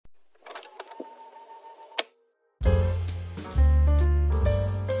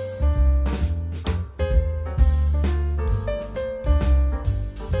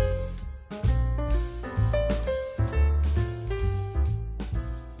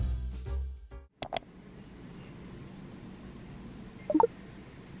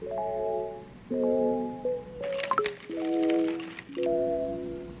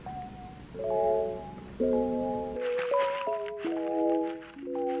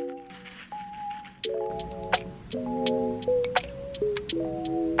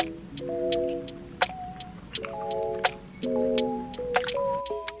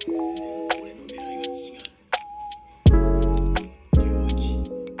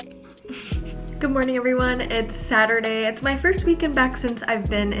Good morning everyone, it's Saturday. It's my first weekend back since I've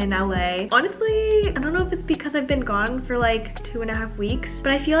been in LA. Honestly, I don't know if it's because I've been gone for like 2.5 weeks,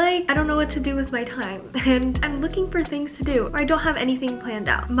 but I feel like I don't know what to do with my time and I'm looking for things to do. I don't have anything planned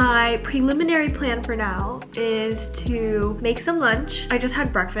out. My preliminary plan for now is to make some lunch. I just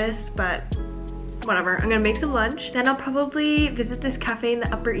had breakfast, but whatever, I'm gonna make some lunch. Then I'll probably visit this cafe in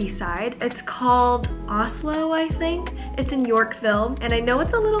the Upper East Side. It's called Oslo, I think. It's in Yorkville, and I know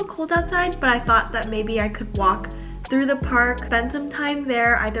it's a little cold outside, but I thought that maybe I could walk through the park, spend some time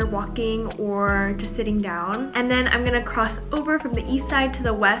there, either walking or just sitting down. And then I'm gonna cross over from the east side to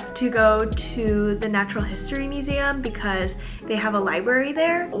the west to go to the Natural History Museum because they have a library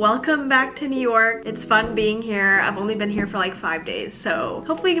there. Welcome back to New York. It's fun being here. I've only been here for like 5 days, so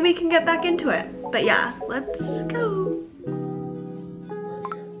hopefully we can get back into it. But yeah, let's go.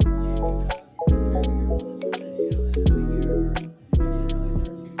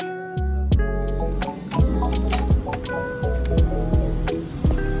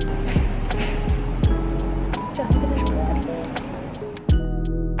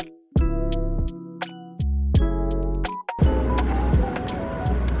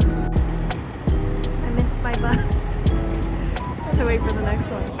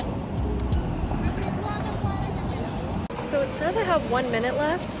 So it says I have 1 minute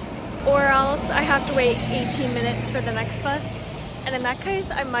left, or else I have to wait 18 minutes for the next bus. And in that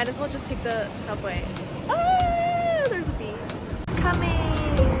case, I might as well just take the subway. Ah, there's a bee. Coming!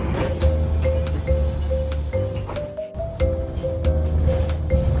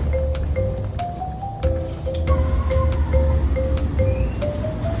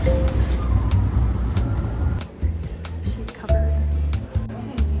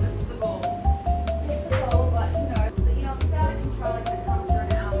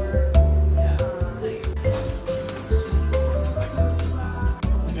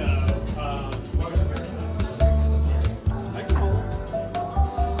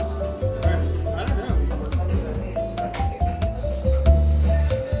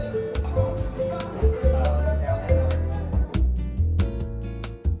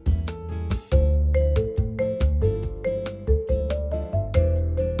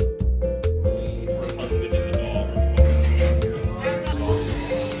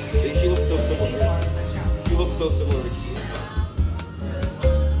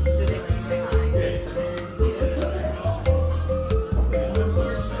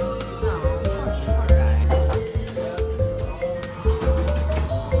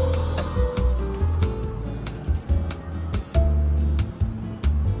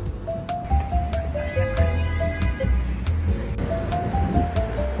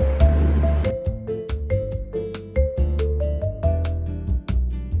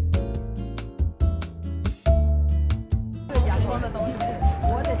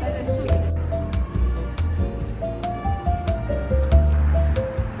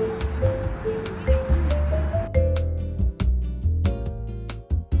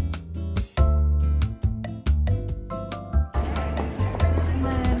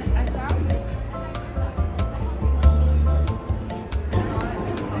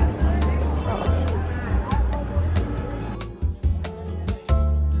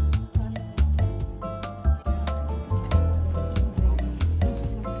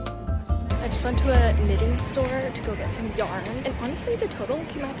 Went to a knitting store to go get some yarn, and honestly the total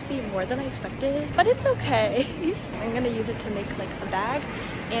came out to be more than I expected, but it's okay. I'm gonna use it to make like a bag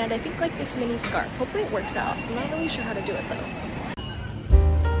and I think like this mini scarf. Hopefully it works out. I'm not really sure how to do it though.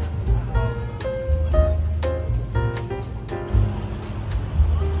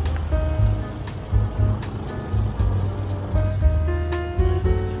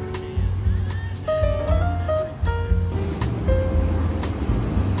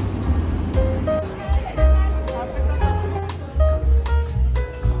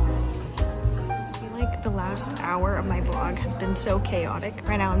 Hour of my vlog has been so chaotic.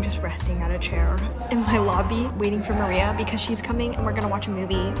 Right now I'm just resting at a chair in my lobby waiting for Maria because she's coming and we're gonna watch a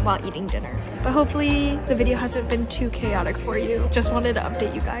movie while eating dinner. But hopefully the video hasn't been too chaotic for you. Just wanted to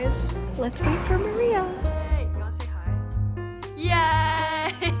update you guys. Let's wait for Maria. Hey, you wanna say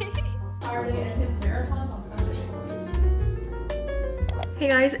hi? Yay! Hey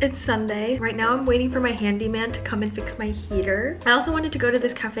guys, it's Sunday. Right now I'm waiting for my handyman to come and fix my heater. I also wanted to go to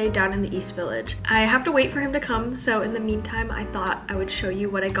this cafe down in the East Village. I have to wait for him to come, so in the meantime I thought I would show you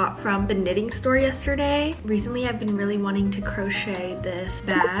what I got from the knitting store yesterday. Recently I've been really wanting to crochet this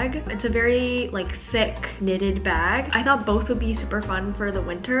bag. It's a very like thick knitted bag. I thought both would be super fun for the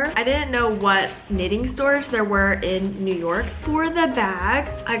winter. I didn't know what knitting stores there were in New York. For the bag,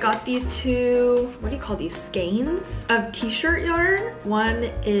 I got these two, what do you call these, skeins of t-shirt yarn. One one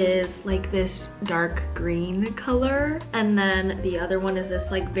is like this dark green color, and then the other one is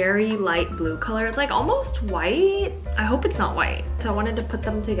this like very light blue color. It's like almost white. I hope it's not white. So I wanted to put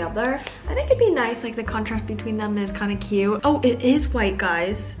them together. I think it'd be nice, like the contrast between them is kind of cute. Oh, it is white,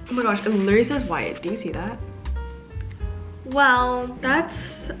 guys. Oh my gosh, it literally says white. Do you see that? Well,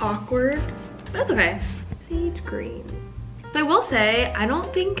 that's awkward. That's okay. Sage green. So I will say, I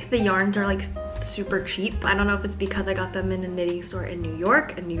don't think the yarns are like super cheap. I don't know if it's because I got them in a knitting store in New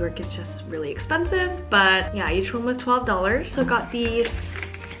York, and New York is just really expensive, but yeah, each one was $12. So got these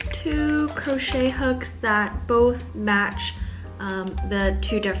 2 crochet hooks that both match the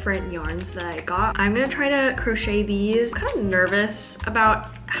 2 different yarns that I got. I'm gonna try to crochet these. I'm kind of nervous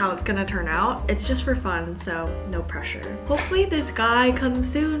about how it's gonna turn out. It's just for fun, so no pressure. Hopefully this guy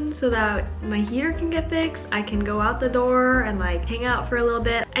comes soon so that my heater can get fixed. I can go out the door and like hang out for a little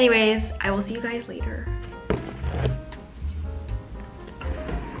bit. Anyways, I will see you guys later.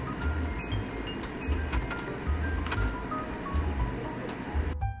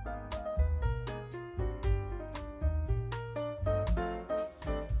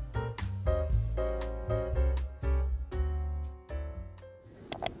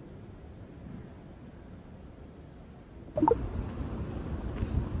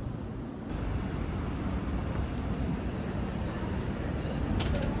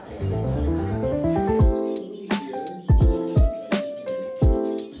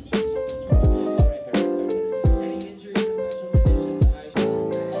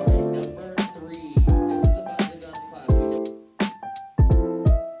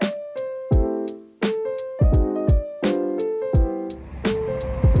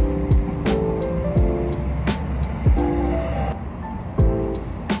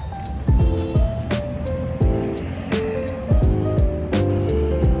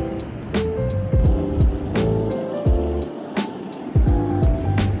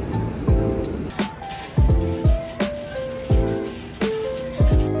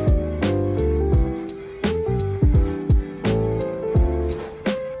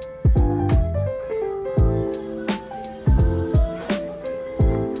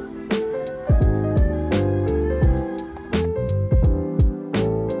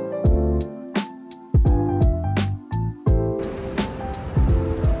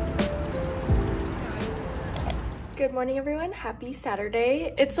 Good morning, everyone. Happy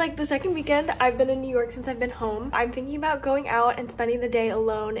Saturday. It's like the second weekend I've been in New York since I've been home. I'm thinking about going out and spending the day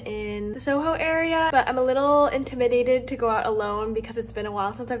alone in the Soho area, but I'm a little intimidated to go out alone because it's been a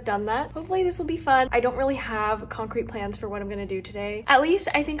while since I've done that. Hopefully this will be fun. I don't really have concrete plans for what I'm gonna do today. At least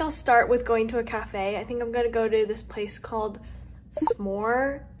I think I'll start with going to a cafe. I think I'm gonna go to this place called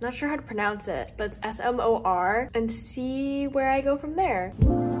smør. Not sure how to pronounce it, but it's S-M-O-R, and see where I go from there.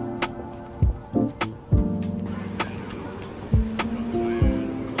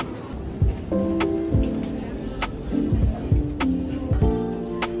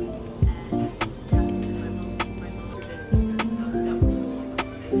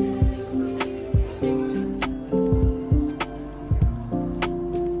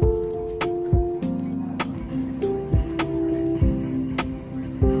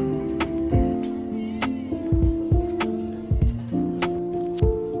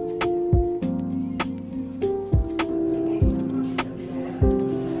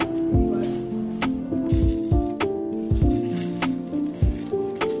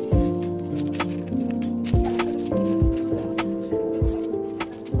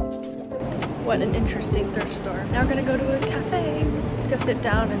 What an interesting thrift store. Now we're gonna go to a cafe, go sit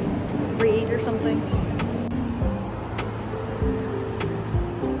down and read or something.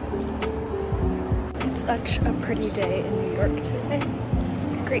 It's such a pretty day in New York today.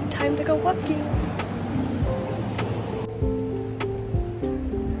 Great time to go walking.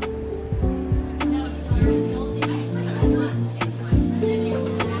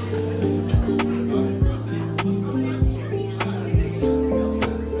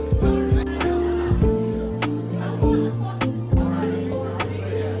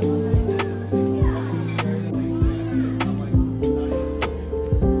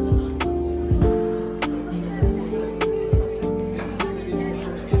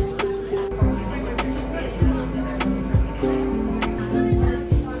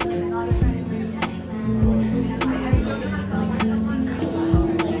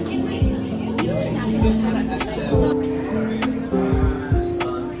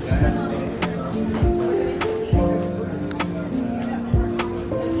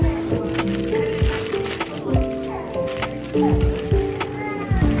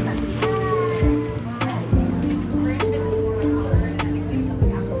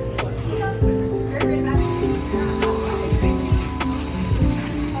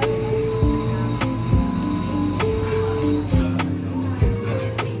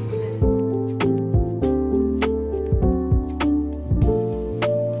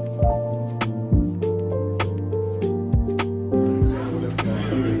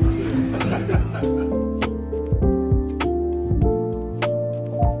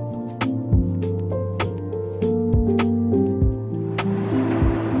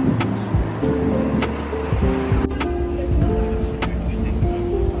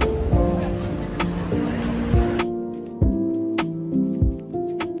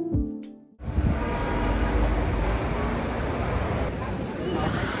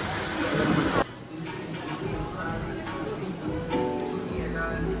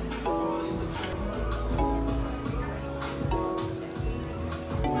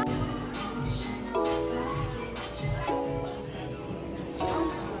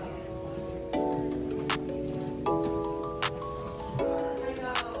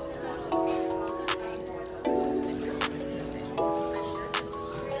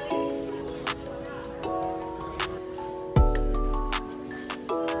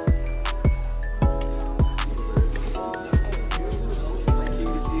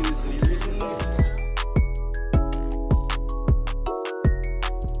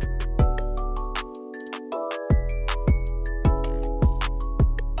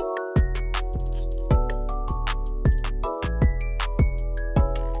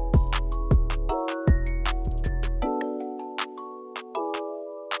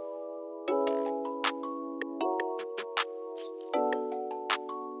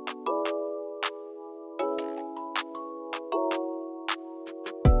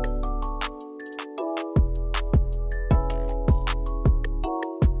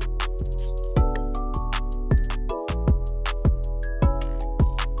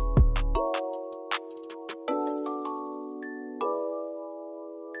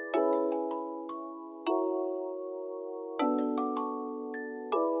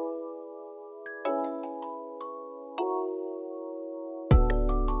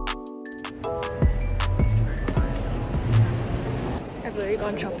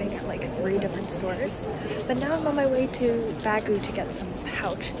 already gone shopping at like 3 different stores, but now I'm on my way to Bagu to get some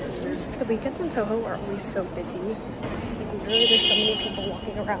pouches. The weekends in Soho are always so busy. Like literally there's so many people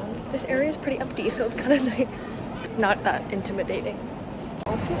walking around. This area is pretty empty, so it's kind of nice. Not that intimidating.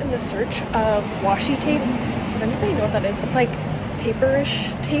 Also in the search of washi tape. Does anybody know what that is? It's like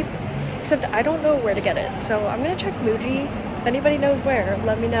paperish tape, except I don't know where to get it. So I'm gonna check Muji. If anybody knows where,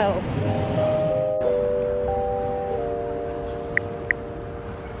 let me know.